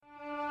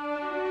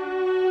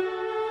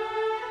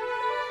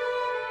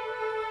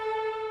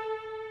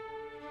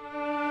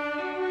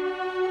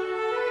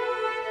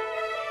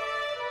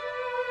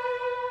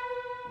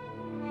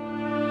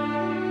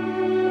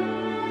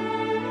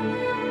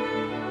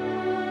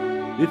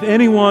If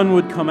anyone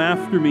would come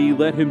after me,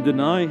 let him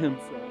deny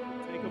himself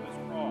and take up his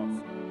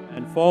cross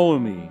and follow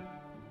me.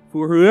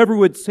 For whoever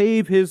would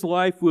save his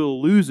life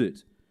will lose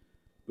it,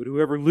 but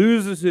whoever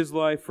loses his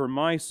life for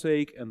my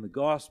sake and the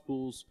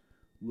gospel's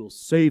will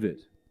save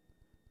it.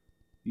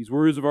 These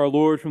words of our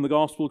Lord from the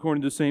Gospel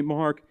according to St.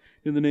 Mark,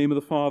 in the name of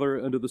the Father,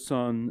 and of the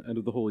Son, and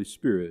of the Holy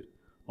Spirit.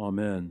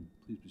 Amen.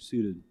 Please be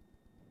seated.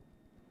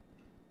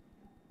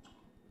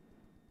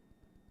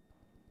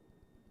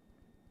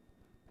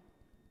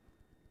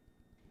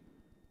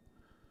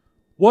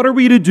 What are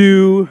we to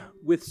do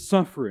with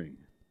suffering?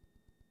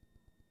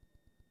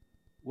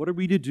 What are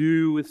we to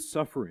do with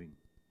suffering?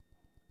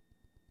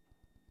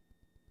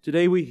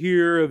 Today we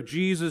hear of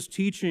Jesus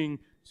teaching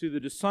to the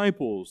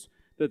disciples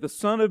that the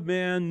Son of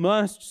Man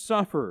must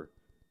suffer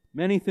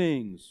many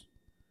things,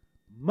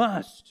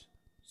 must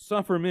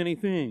suffer many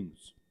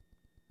things,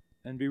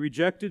 and be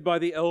rejected by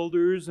the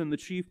elders and the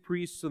chief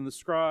priests and the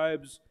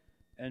scribes,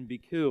 and be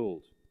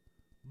killed.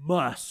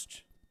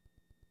 Must.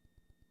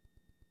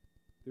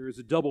 There is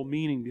a double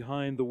meaning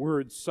behind the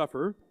word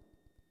suffer.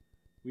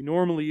 We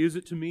normally use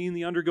it to mean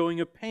the undergoing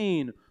of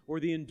pain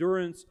or the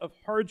endurance of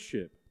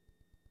hardship.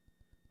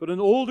 But an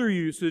older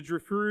usage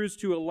refers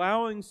to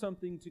allowing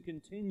something to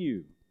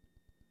continue,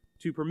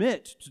 to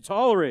permit, to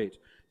tolerate,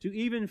 to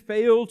even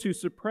fail to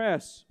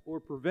suppress or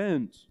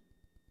prevent.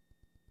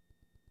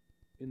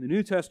 In the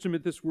New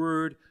Testament, this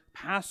word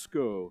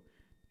pasco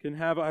can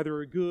have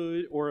either a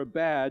good or a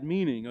bad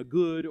meaning, a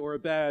good or a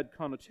bad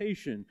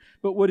connotation.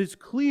 But what is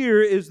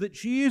clear is that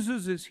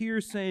Jesus is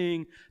here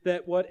saying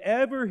that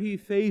whatever he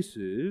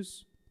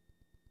faces,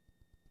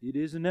 it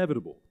is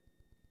inevitable.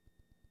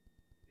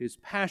 His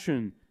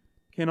passion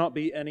cannot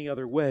be any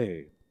other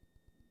way.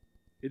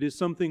 It is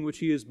something which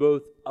he is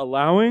both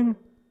allowing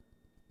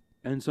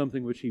and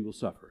something which he will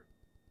suffer.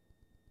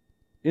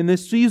 In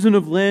this season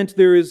of Lent,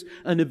 there is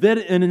an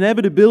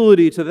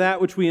inevitability to that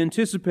which we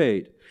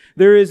anticipate.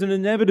 There is an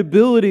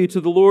inevitability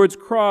to the Lord's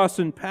cross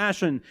and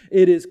passion.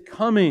 It is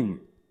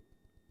coming.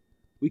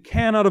 We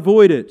cannot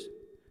avoid it.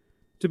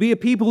 To be a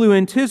people who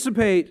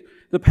anticipate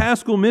the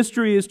Paschal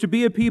mystery is to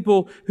be a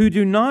people who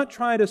do not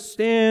try to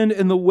stand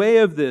in the way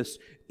of this,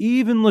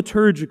 even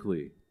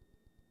liturgically.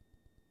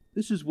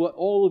 This is what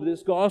all of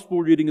this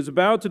gospel reading is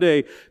about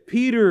today.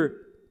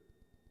 Peter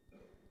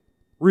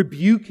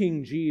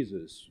rebuking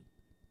Jesus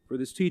for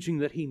this teaching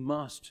that he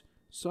must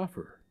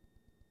suffer.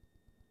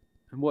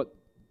 And what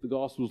the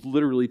Gospels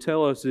literally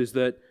tell us is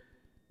that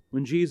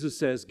when Jesus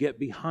says, "Get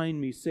behind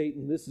me,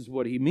 Satan," this is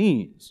what he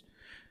means.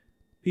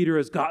 Peter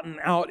has gotten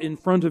out in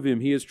front of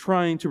him. He is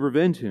trying to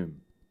prevent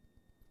him.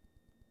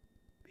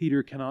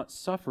 Peter cannot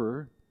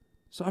suffer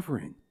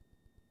suffering.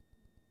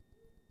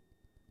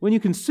 When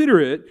you consider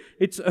it,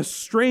 it's a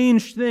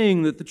strange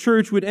thing that the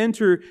church would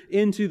enter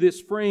into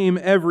this frame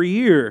every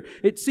year.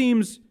 It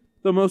seems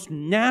the most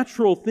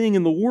natural thing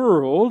in the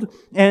world,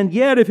 and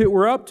yet if it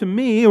were up to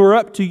me or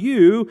up to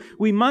you,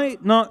 we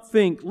might not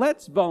think,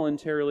 let's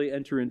voluntarily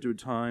enter into a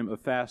time of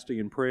fasting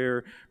and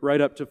prayer, right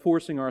up to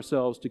forcing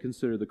ourselves to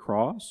consider the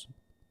cross.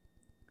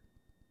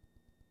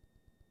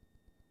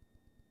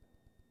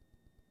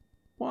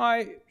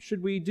 Why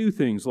should we do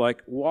things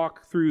like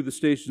walk through the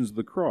stations of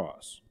the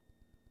cross?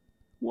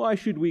 Why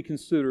should we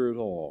consider it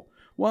all?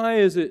 Why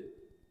is it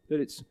that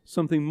it's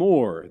something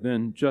more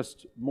than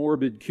just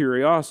morbid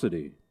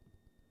curiosity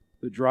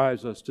that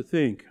drives us to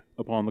think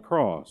upon the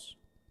cross?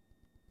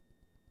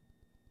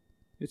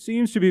 It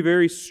seems to be a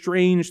very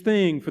strange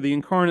thing for the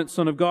incarnate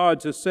Son of God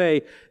to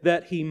say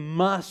that he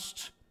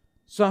must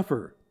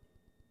suffer.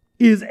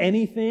 Is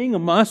anything a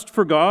must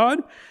for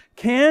God?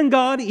 Can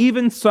God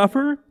even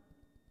suffer?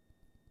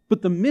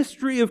 But the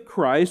mystery of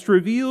Christ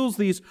reveals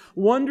these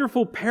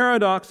wonderful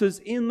paradoxes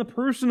in the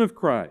person of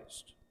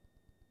Christ.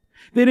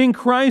 That in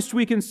Christ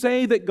we can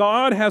say that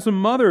God has a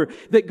mother,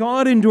 that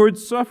God endured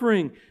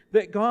suffering,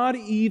 that God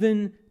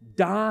even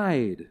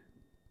died.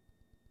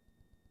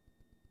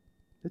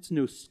 That's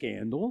no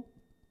scandal,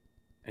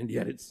 and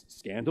yet it's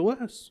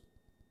scandalous.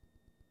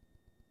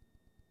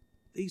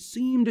 They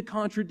seem to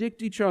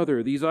contradict each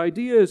other, these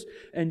ideas,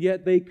 and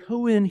yet they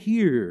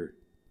co-inhere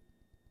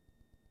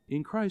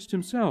in Christ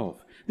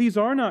himself. These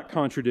are not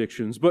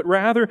contradictions, but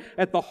rather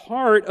at the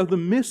heart of the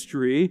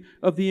mystery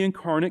of the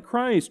incarnate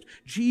Christ.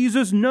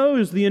 Jesus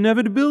knows the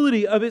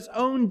inevitability of his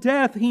own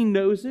death. He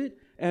knows it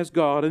as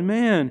God and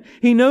man.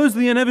 He knows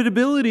the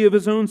inevitability of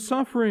his own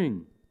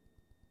suffering.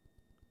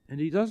 And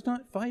he does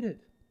not fight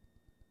it.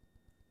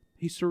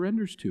 He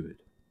surrenders to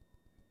it.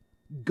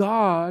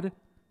 God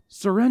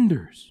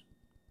surrenders.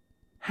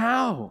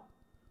 How?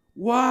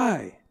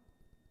 Why?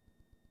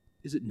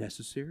 Is it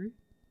necessary?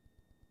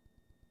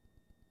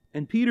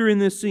 And Peter in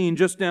this scene,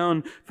 just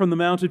down from the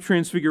Mount of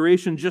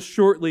Transfiguration, just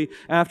shortly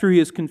after he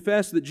has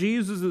confessed that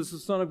Jesus is the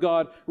Son of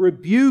God,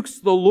 rebukes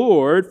the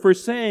Lord for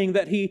saying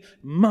that he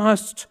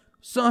must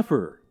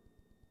suffer.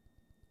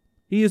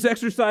 He is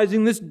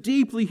exercising this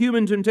deeply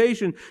human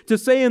temptation to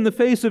say in the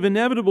face of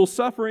inevitable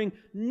suffering,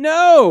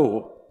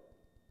 no!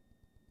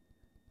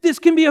 This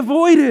can be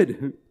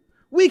avoided.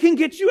 We can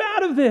get you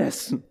out of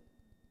this.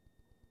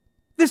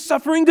 This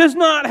suffering does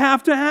not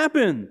have to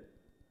happen.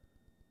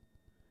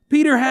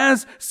 Peter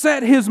has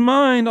set his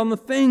mind on the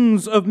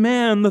things of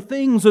man, the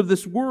things of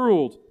this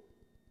world.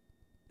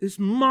 This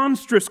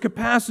monstrous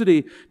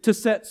capacity to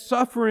set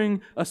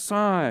suffering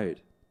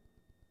aside,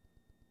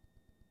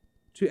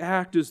 to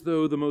act as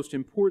though the most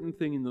important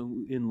thing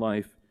in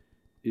life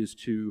is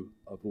to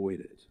avoid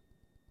it.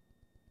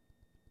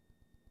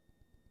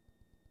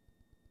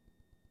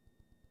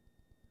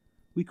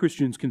 We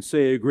Christians can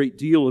say a great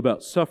deal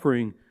about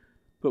suffering,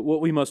 but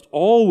what we must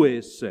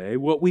always say,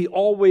 what we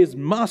always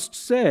must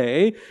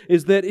say,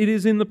 is that it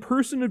is in the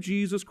person of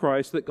Jesus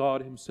Christ that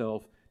God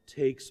Himself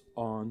takes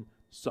on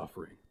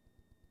suffering.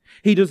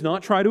 He does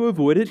not try to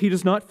avoid it. He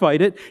does not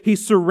fight it. He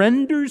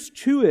surrenders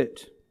to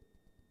it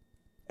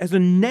as a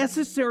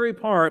necessary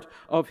part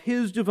of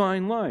His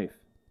divine life.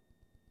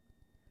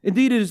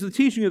 Indeed, it is the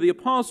teaching of the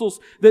apostles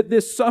that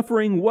this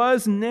suffering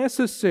was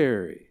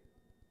necessary.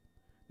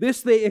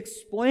 This they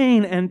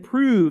explain and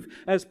prove,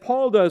 as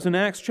Paul does in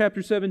Acts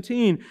chapter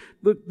 17.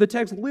 The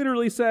text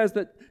literally says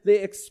that they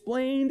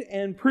explained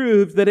and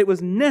proved that it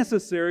was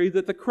necessary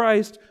that the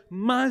Christ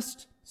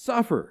must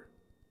suffer.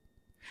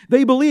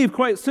 They believe,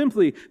 quite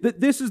simply,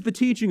 that this is the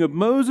teaching of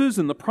Moses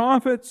and the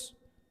prophets,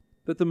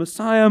 that the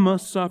Messiah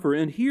must suffer.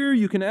 And here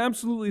you can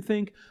absolutely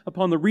think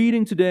upon the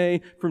reading today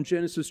from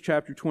Genesis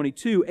chapter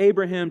 22.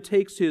 Abraham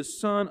takes his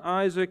son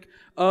Isaac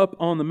up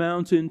on the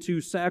mountain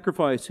to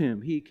sacrifice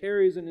him. He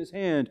carries in his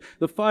hand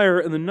the fire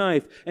and the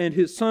knife, and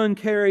his son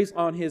carries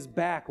on his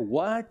back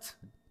what?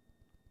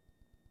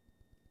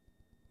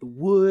 The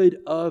wood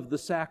of the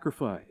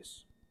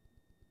sacrifice.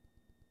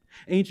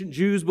 Ancient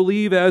Jews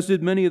believe, as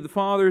did many of the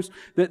fathers,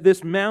 that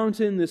this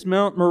mountain, this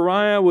Mount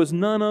Moriah, was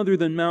none other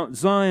than Mount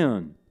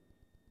Zion.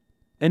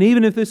 And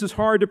even if this is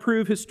hard to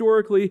prove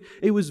historically,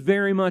 it was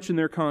very much in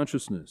their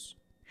consciousness.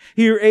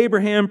 Here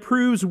Abraham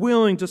proves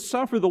willing to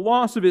suffer the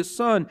loss of his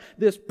son,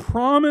 this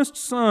promised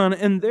son,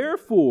 and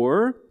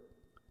therefore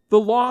the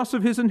loss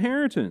of his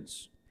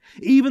inheritance,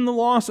 even the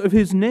loss of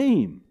his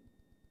name.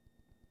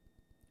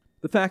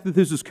 The fact that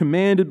this is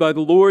commanded by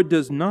the Lord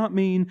does not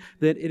mean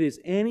that it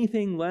is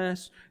anything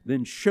less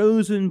than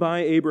chosen by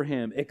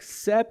Abraham,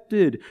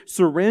 accepted,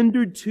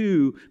 surrendered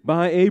to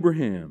by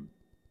Abraham.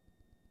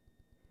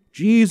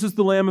 Jesus,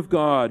 the Lamb of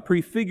God,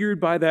 prefigured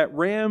by that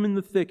ram in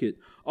the thicket,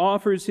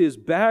 offers His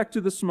back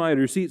to the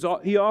smiters.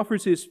 He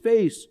offers His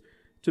face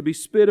to be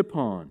spit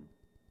upon.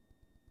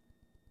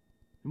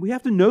 And we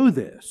have to know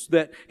this,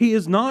 that He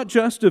is not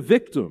just a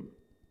victim,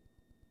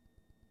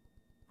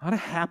 not a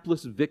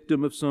hapless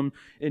victim of some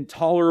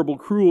intolerable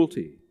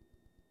cruelty.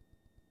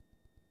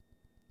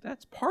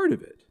 That's part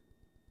of it.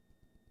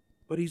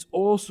 But He's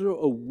also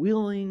a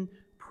willing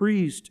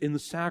priest in the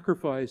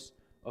sacrifice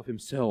of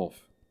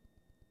Himself.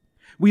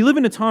 We live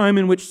in a time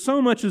in which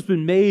so much has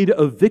been made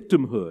of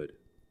victimhood.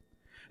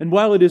 And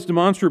while it is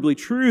demonstrably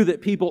true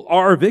that people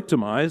are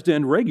victimized,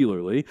 and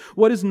regularly,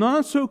 what is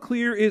not so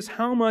clear is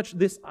how much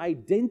this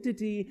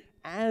identity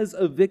as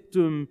a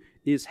victim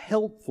is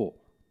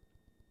helpful.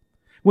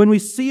 When we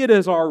see it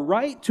as our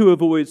right to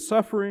avoid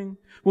suffering,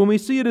 when we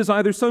see it as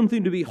either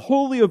something to be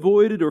wholly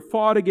avoided or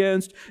fought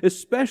against,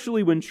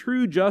 especially when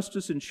true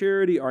justice and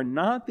charity are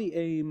not the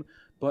aim,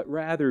 but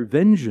rather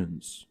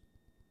vengeance,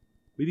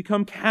 we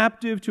become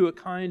captive to a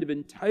kind of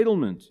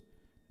entitlement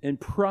and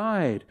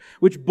pride,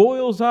 which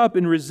boils up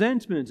in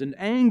resentment and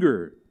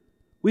anger.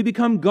 We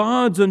become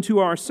gods unto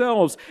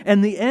ourselves,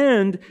 and the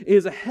end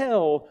is a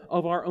hell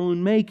of our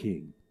own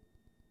making.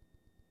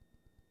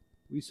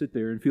 We sit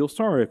there and feel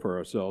sorry for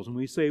ourselves, and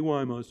we say,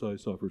 why must I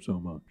suffer so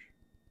much?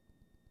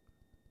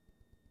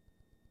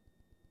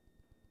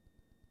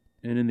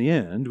 And in the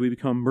end, we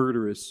become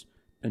murderous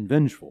and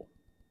vengeful.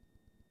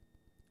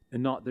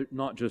 And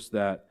not just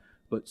that,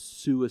 but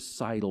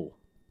suicidal.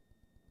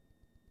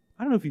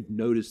 I don't know if you've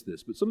noticed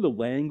this, but some of the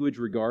language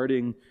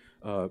regarding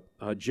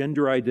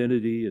gender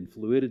identity and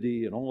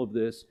fluidity and all of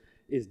this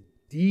is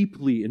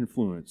deeply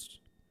influenced,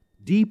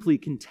 deeply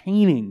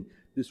containing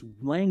this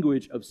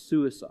language of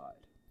suicide.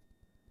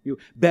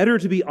 Better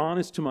to be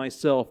honest to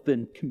myself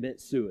than commit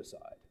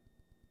suicide.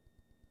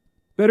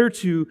 Better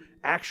to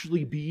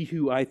actually be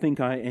who I think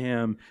I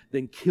am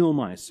than kill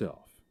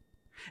myself.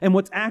 And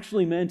what's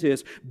actually meant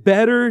is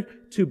better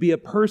to be a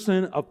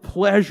person of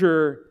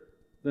pleasure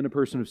than a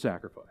person of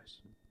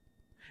sacrifice.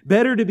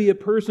 Better to be a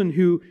person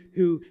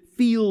who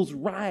feels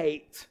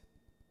right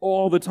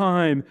all the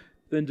time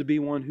than to be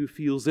one who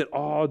feels at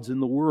odds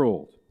in the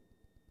world.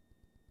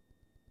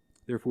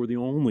 Therefore, the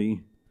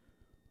only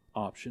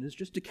option is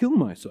just to kill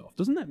myself.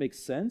 Doesn't that make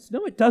sense?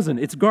 No, it doesn't.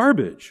 It's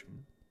garbage.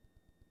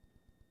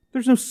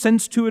 There's no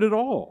sense to it at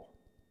all.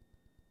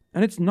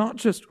 And it's not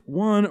just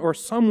one or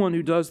someone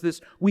who does this.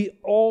 We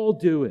all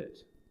do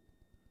it.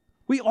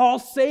 We all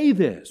say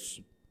this.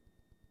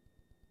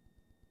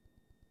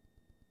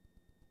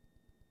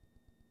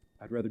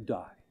 I'd rather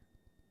die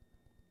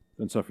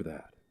than suffer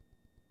that.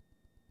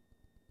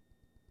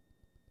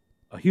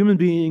 A human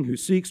being who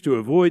seeks to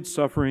avoid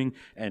suffering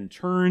and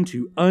turn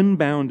to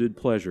unbounded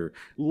pleasure,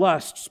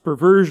 lusts,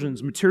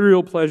 perversions,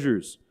 material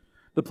pleasures,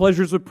 the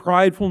pleasures of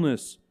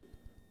pridefulness,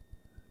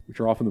 which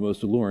are often the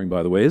most alluring,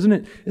 by the way. Isn't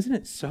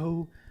it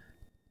so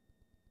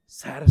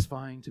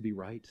satisfying to be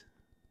right?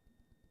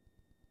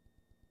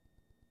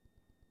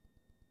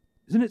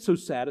 Isn't it so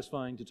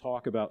satisfying to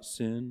talk about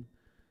sin,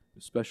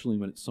 especially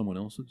when it's someone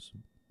else's?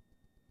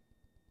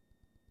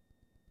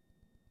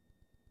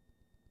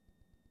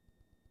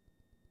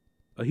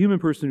 A human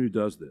person who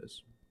does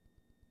this,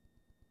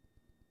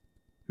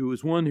 who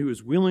is one who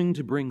is willing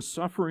to bring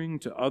suffering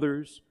to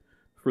others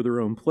for their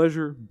own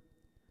pleasure,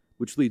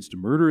 which leads to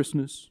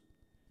murderousness,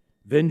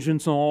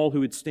 vengeance on all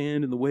who would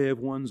stand in the way of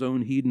one's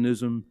own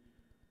hedonism,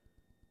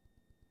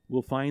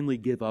 will finally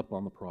give up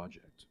on the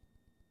project.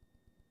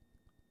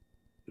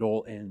 It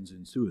all ends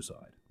in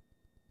suicide.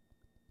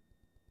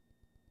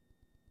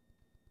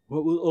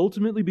 What will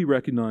ultimately be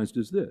recognized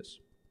is this,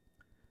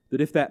 that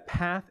if that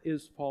path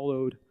is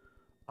followed,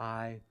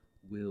 I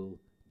will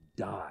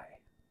die.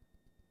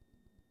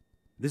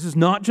 This is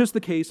not just the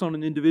case on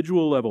an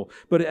individual level,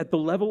 but at the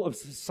level of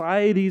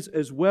societies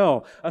as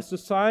well. A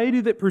society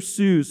that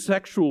pursues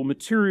sexual,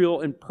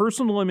 material, and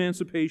personal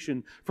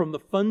emancipation from the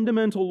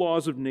fundamental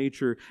laws of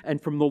nature and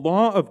from the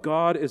law of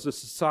God is a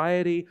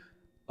society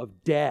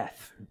of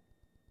death.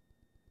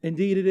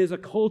 Indeed, it is a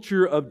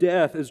culture of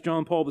death, as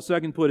John Paul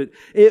II put it.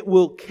 It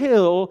will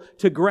kill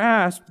to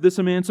grasp this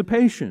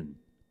emancipation.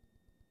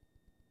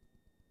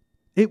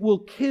 It will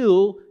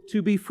kill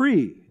to be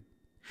free.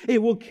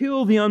 It will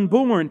kill the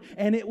unborn,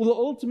 and it will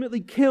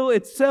ultimately kill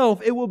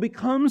itself. It will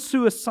become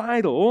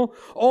suicidal,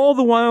 all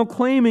the while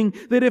claiming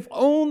that if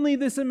only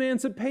this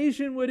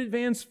emancipation would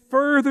advance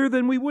further,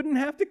 then we wouldn't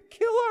have to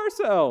kill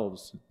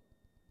ourselves.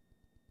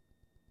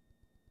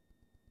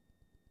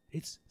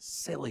 It's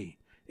silly.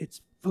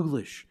 It's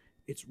foolish.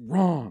 It's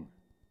wrong.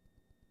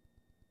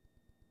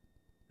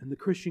 And the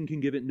Christian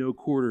can give it no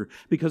quarter,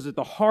 because at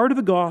the heart of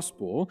the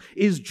gospel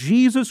is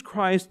Jesus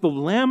Christ, the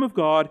Lamb of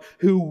God,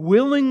 who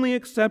willingly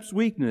accepts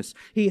weakness.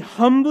 He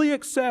humbly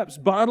accepts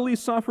bodily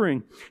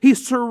suffering. He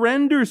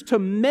surrenders to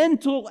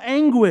mental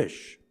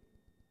anguish.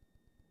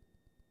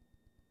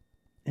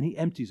 And He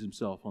empties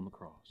Himself on the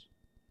cross.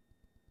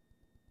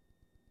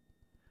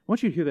 I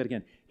want you to hear that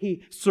again.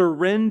 He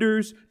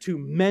surrenders to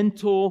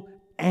mental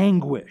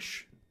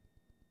anguish.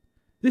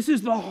 This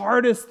is the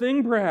hardest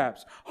thing,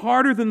 perhaps.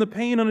 Harder than the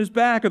pain on his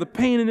back or the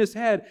pain in his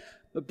head,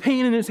 the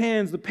pain in his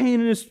hands, the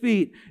pain in his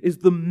feet, is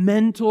the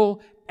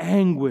mental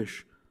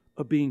anguish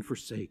of being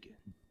forsaken.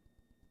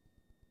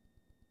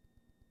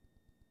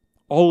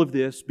 All of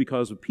this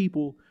because of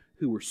people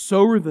who were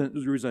so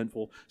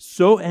resentful,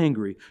 so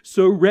angry,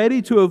 so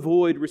ready to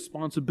avoid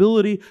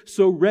responsibility,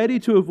 so ready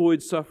to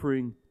avoid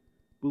suffering,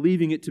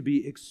 believing it to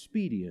be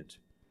expedient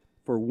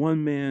for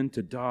one man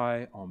to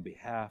die on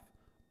behalf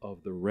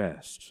of the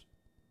rest.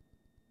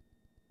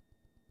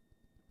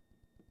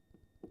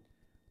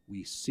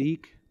 We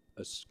seek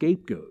a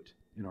scapegoat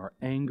in our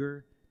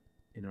anger,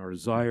 in our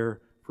desire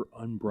for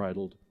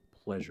unbridled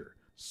pleasure.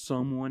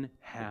 Someone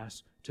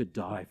has to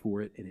die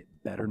for it, and it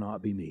better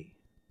not be me.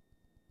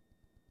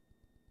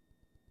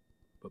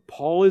 But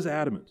Paul is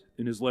adamant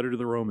in his letter to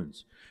the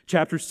Romans.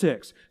 Chapter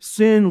 6,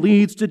 sin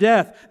leads to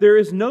death. There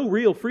is no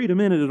real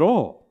freedom in it at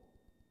all.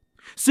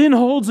 Sin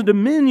holds a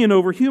dominion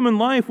over human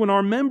life when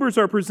our members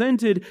are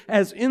presented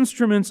as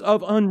instruments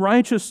of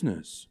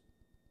unrighteousness.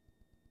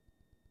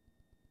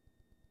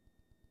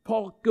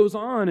 Paul goes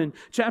on in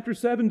chapter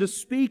 7 to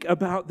speak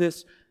about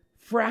this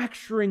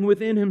fracturing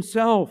within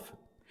himself.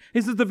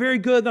 He says, the very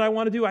good that I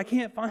want to do, I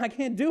can't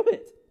do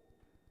it.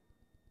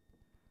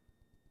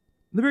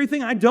 The very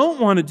thing I don't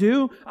want to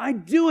do, I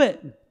do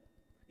it.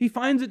 He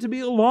finds it to be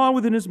a law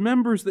within his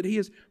members that he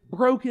is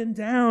broken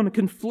down,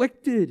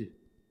 conflicted.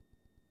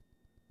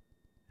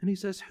 And he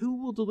says,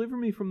 who will deliver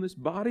me from this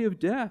body of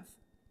death?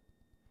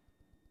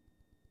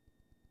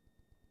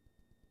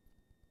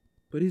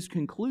 But his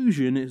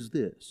conclusion is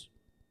this,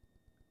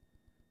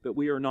 that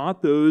we are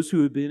not those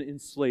who have been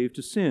enslaved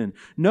to sin.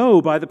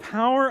 No, by the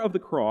power of the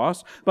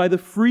cross, by the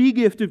free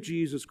gift of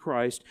Jesus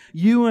Christ,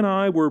 you and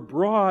I were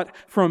brought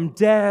from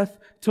death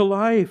to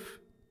life.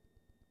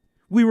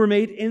 We were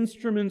made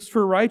instruments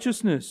for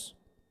righteousness.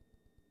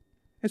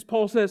 As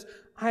Paul says,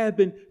 I have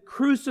been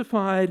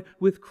crucified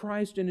with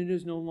Christ, and it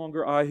is no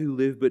longer I who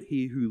live, but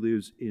He who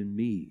lives in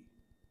me.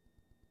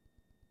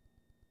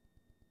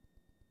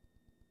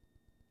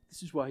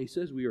 This is why he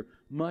says we are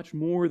much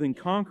more than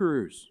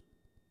conquerors.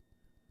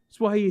 That's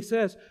why he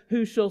says,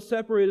 who shall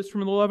separate us from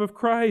the love of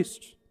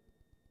Christ?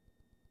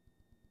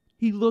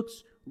 He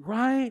looks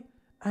right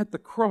at the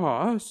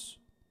cross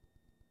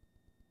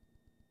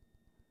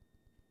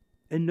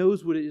and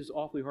knows what it is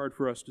awfully hard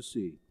for us to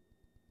see.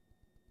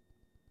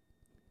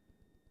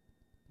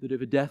 That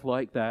if a death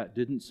like that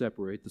didn't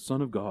separate the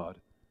Son of God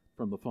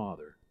from the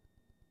Father,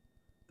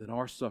 then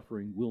our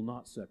suffering will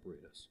not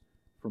separate us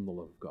from the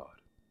love of God.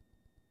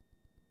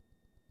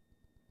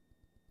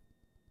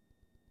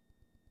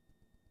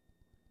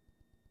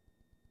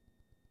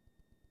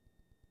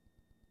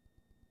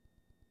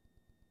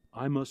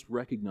 I must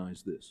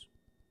recognize this.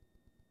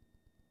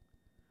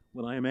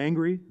 When I am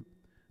angry,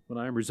 when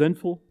I am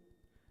resentful,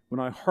 when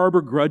I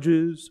harbor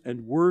grudges,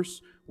 and worse,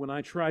 when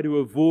I try to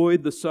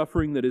avoid the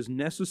suffering that is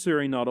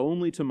necessary not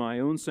only to my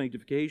own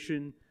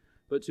sanctification,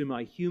 but to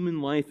my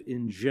human life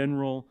in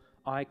general,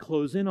 I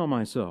close in on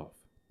myself.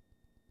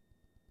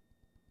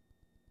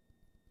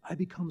 I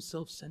become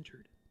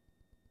self-centered.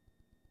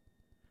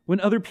 When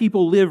other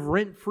people live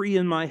rent-free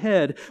in my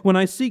head, when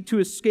I seek to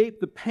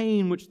escape the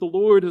pain which the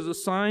Lord has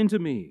assigned to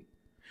me,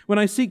 when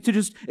I seek to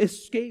just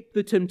escape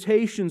the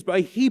temptations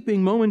by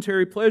heaping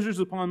momentary pleasures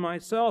upon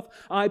myself,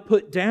 I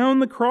put down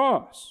the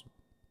cross.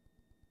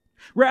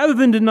 Rather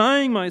than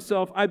denying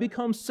myself, I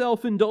become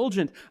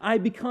self-indulgent. I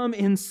become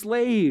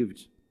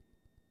enslaved.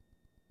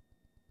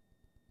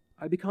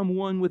 I become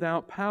one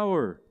without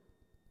power,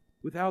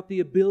 without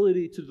the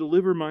ability to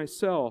deliver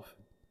myself,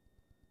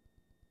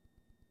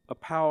 a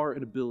power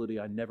and ability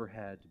I never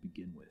had to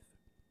begin with.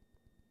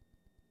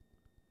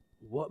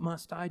 What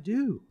must I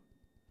do?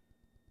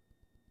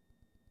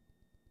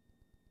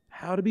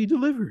 How to be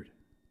delivered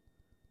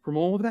from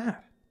all of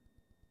that?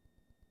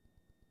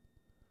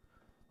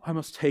 I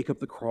must take up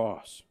the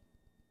cross.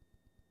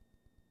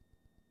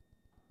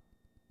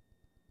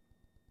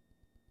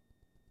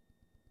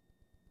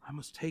 I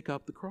must take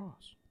up the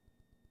cross.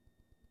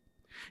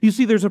 You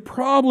see, there's a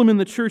problem in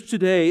the church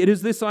today. It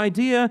is this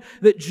idea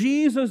that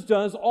Jesus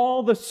does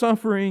all the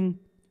suffering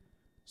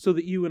so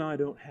that you and I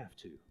don't have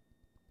to.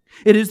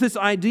 It is this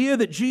idea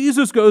that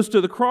Jesus goes to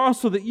the cross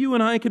so that you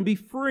and I can be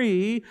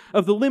free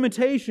of the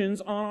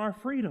limitations on our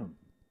freedom.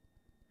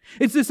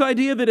 It's this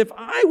idea that if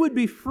I would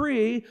be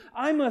free,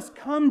 I must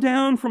come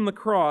down from the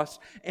cross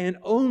and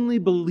only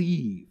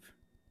believe.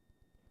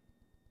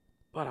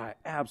 But I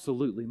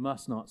absolutely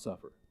must not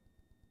suffer.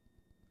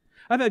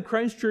 I've had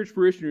Christ Church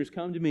parishioners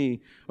come to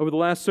me over the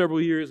last several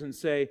years and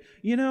say,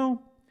 you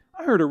know,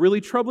 I heard a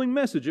really troubling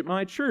message at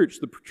my church,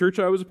 the church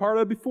I was a part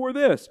of before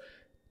this.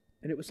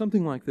 And it was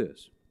something like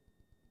this.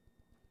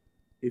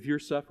 If you're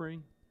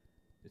suffering,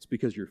 it's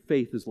because your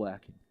faith is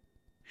lacking.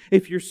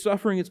 If you're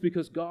suffering, it's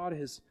because God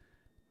has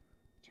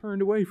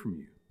turned away from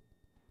you.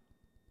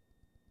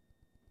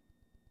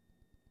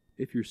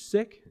 If you're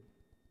sick,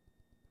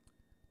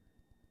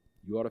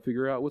 you ought to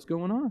figure out what's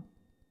going on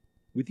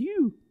with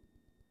you.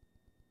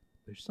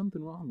 There's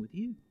something wrong with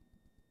you.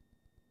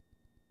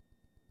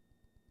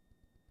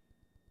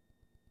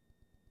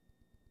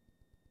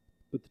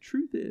 But the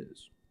truth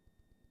is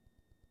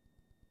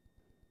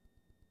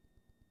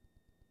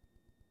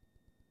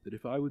that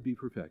if I would be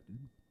perfected,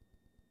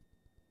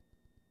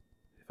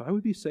 if I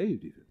would be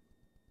saved even,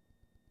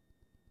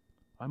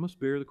 I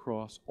must bear the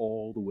cross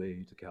all the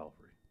way to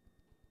Calvary.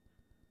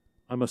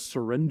 I must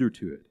surrender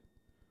to it.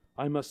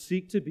 I must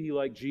seek to be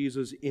like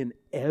Jesus in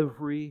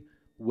every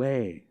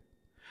way.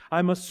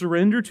 I must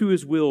surrender to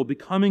His will,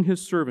 becoming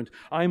His servant.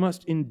 I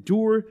must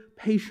endure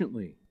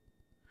patiently.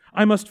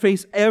 I must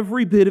face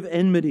every bit of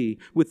enmity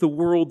with the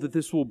world that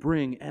this will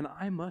bring, and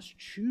I must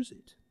choose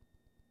it.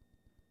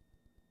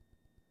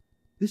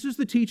 This is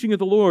the teaching of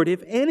the Lord.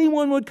 If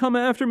anyone would come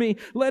after me,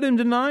 let him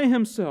deny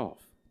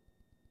himself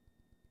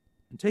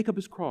and take up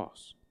his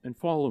cross and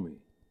follow me.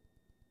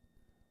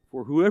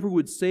 For whoever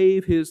would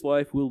save his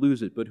life will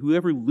lose it, but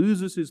whoever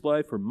loses his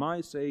life for my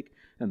sake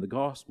and the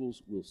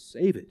gospel's will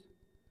save it.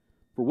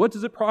 For what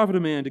does it profit a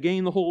man to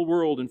gain the whole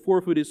world and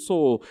forfeit his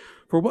soul?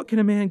 For what can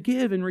a man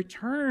give in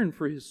return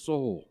for his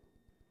soul?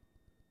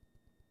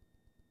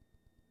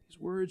 These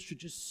words should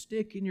just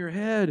stick in your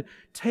head.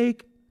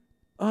 Take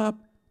up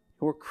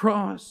your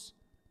cross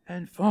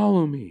and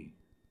follow me.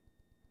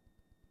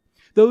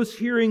 Those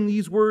hearing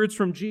these words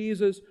from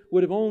Jesus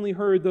would have only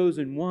heard those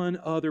in one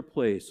other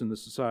place in the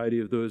society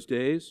of those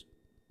days.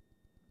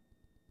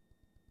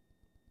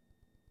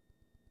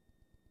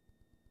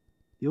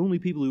 The only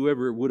people who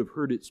ever would have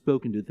heard it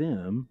spoken to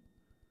them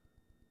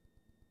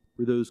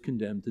were those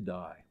condemned to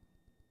die.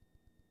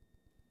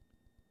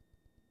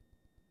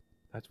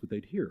 That's what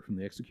they'd hear from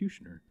the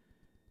executioner.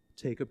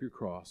 Take up your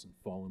cross and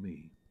follow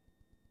me.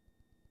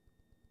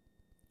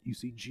 You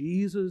see,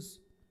 Jesus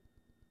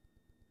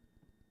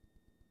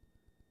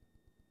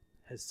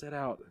has set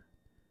out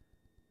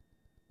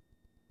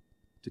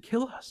to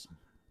kill us,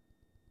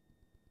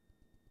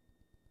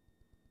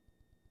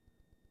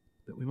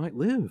 that we might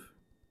live.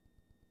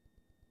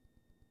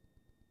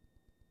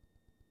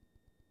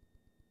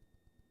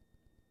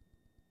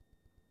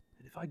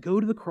 And if I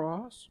go to the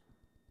cross,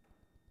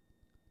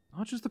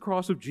 not just the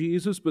cross of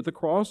Jesus, but the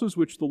crosses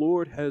which the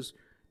Lord has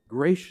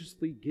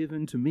graciously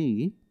given to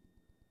me,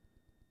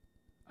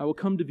 I will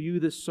come to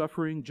view this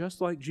suffering just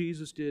like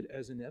Jesus did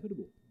as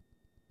inevitable.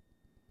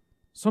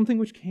 Something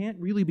which can't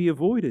really be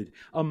avoided,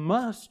 a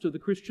must of the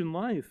Christian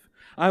life.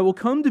 I will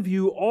come to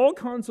view all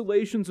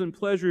consolations and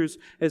pleasures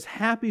as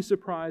happy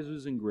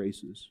surprises and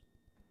graces.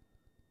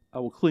 I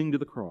will cling to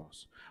the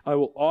cross. I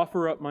will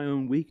offer up my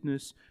own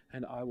weakness,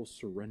 and I will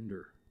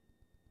surrender.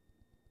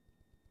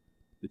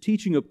 The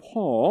teaching of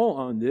Paul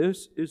on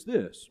this is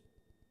this: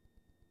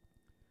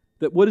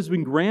 that what has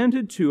been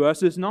granted to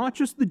us is not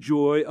just the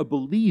joy of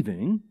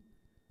believing,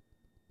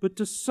 but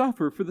to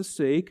suffer for the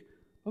sake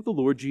of the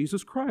Lord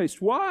Jesus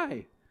Christ.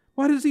 Why?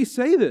 Why does he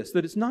say this?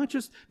 That it's not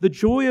just the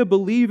joy of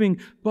believing,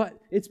 but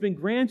it's been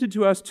granted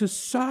to us to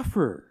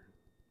suffer.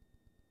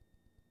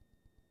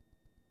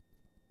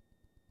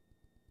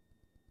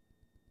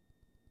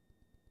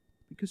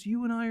 Because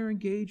you and I are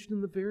engaged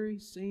in the very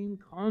same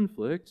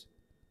conflict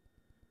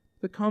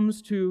that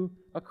comes to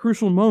a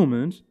crucial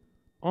moment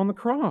on the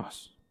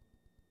cross.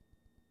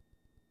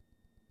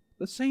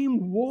 The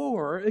same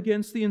war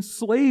against the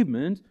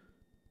enslavement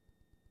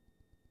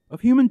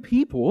of human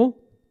people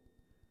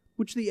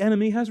which the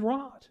enemy has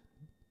wrought.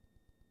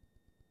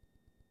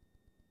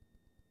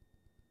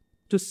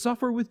 To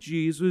suffer with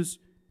Jesus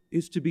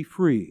is to be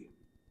free.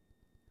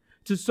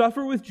 To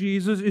suffer with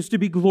Jesus is to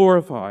be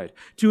glorified.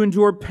 To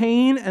endure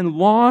pain and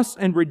loss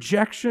and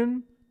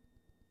rejection,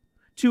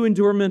 to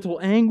endure mental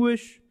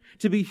anguish,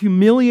 to be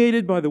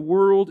humiliated by the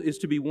world is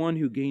to be one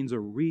who gains a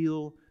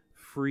real,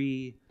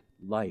 free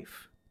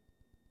life.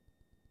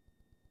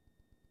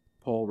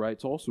 Paul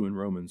writes also in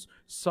Romans,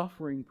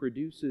 suffering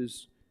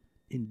produces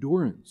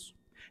endurance,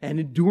 and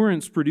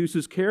endurance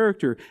produces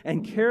character,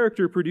 and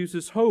character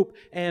produces hope,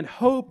 and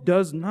hope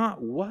does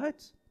not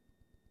what?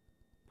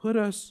 Put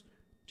us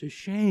to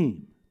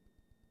shame.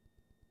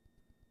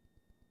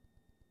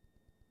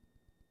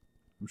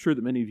 I'm sure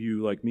that many of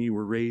you, like me,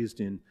 were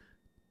raised in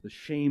the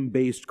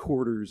shame-based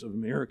quarters of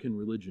American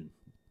religion.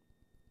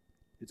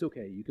 It's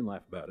okay, you can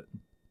laugh about it.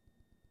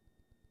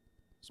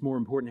 It's more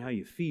important how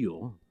you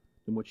feel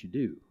than what you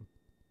do.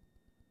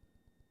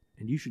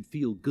 And you should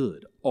feel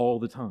good all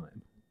the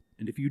time.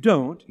 And if you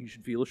don't, you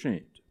should feel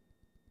ashamed.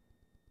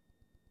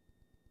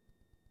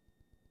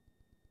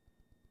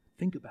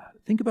 Think about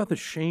it. Think about the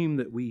shame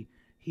that we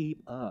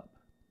heap up.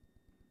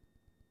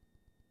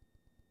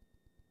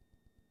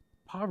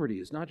 Poverty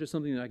is not just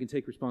something that I can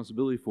take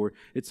responsibility for.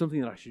 It's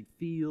something that I should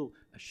feel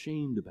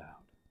ashamed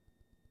about.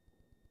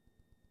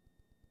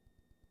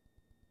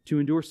 To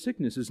endure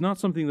sickness is not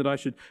something that I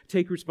should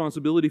take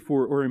responsibility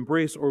for or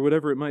embrace or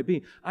whatever it might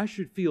be. I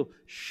should feel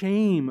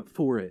shame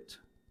for it.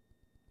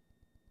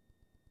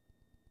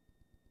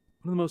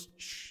 One of the most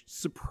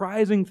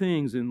surprising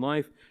things in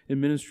life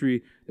and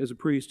ministry as a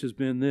priest has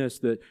been this,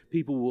 that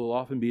people will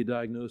often be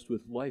diagnosed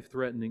with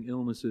life-threatening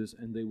illnesses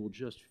and they will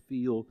just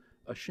feel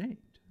ashamed.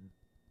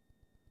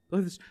 They'll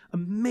have this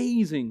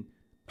amazing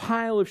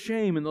pile of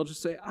shame and they'll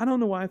just say, I don't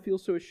know why I feel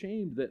so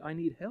ashamed that I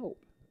need help.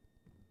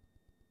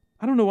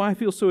 I don't know why I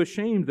feel so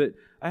ashamed that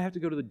I have to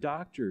go to the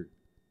doctor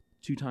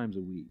 2 times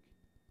a week.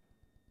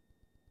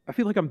 I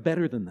feel like I'm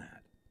better than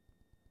that.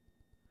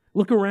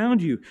 Look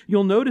around you.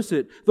 You'll notice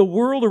it. The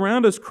world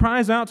around us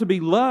cries out to be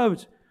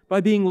loved by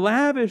being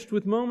lavished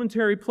with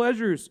momentary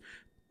pleasures.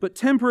 But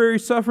temporary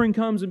suffering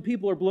comes and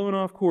people are blown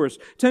off course.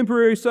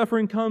 Temporary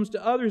suffering comes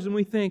to others and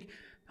we think,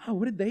 oh,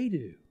 what did they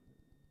do?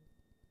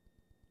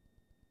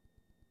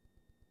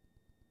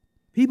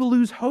 People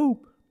lose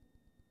hope.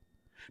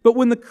 But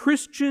when the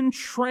Christian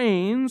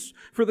trains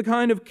for the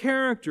kind of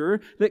character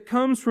that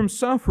comes from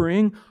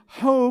suffering,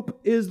 hope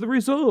is the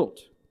result.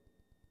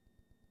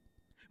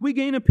 We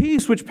gain a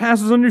peace which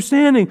passes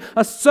understanding,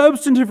 a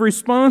substantive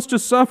response to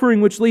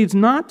suffering which leads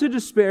not to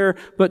despair,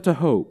 but to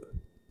hope.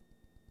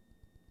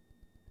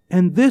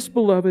 And this,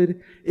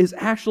 beloved, is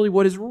actually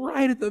what is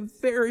right at the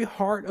very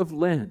heart of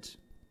Lent.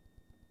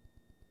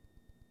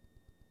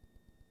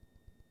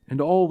 And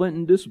all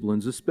Lenten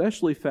disciplines,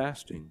 especially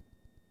fasting,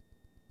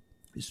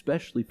 is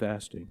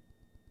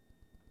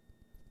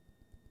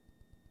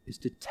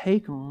to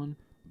take on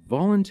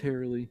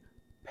voluntarily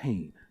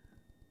pain.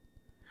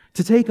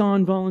 To take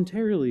on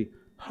voluntarily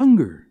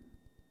hunger.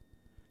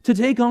 To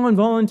take on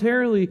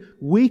voluntarily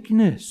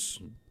weakness.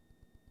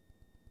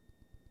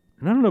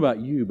 And I don't know about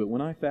you, but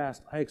when I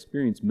fast, I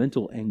experience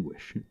mental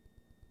anguish.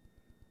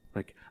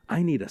 Like,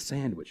 I need a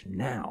sandwich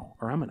now,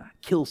 or I'm going to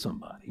kill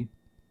somebody.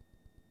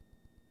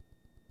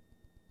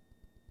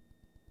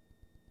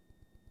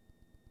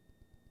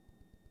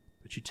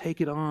 But you take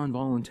it on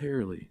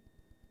voluntarily.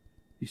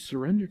 You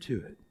surrender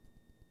to it.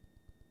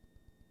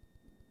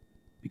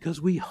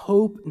 Because we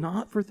hope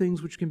not for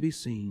things which can be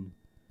seen,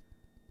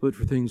 but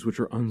for things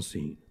which are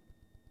unseen.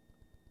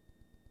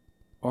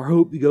 Our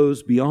hope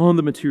goes beyond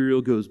the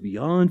material, goes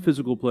beyond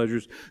physical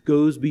pleasures,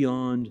 goes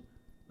beyond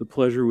the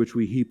pleasure which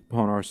we heap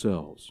upon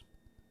ourselves.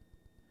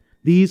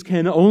 These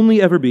can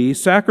only ever be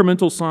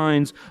sacramental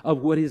signs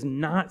of what is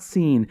not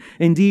seen,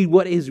 indeed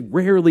what is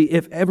rarely,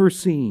 if ever,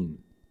 seen.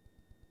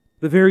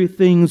 The very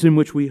things in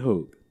which we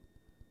hope,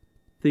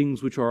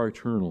 things which are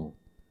eternal,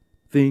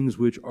 things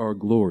which are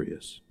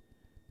glorious.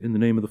 In the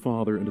name of the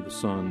Father, and of the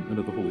Son, and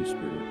of the Holy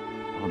Spirit.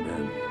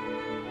 Amen.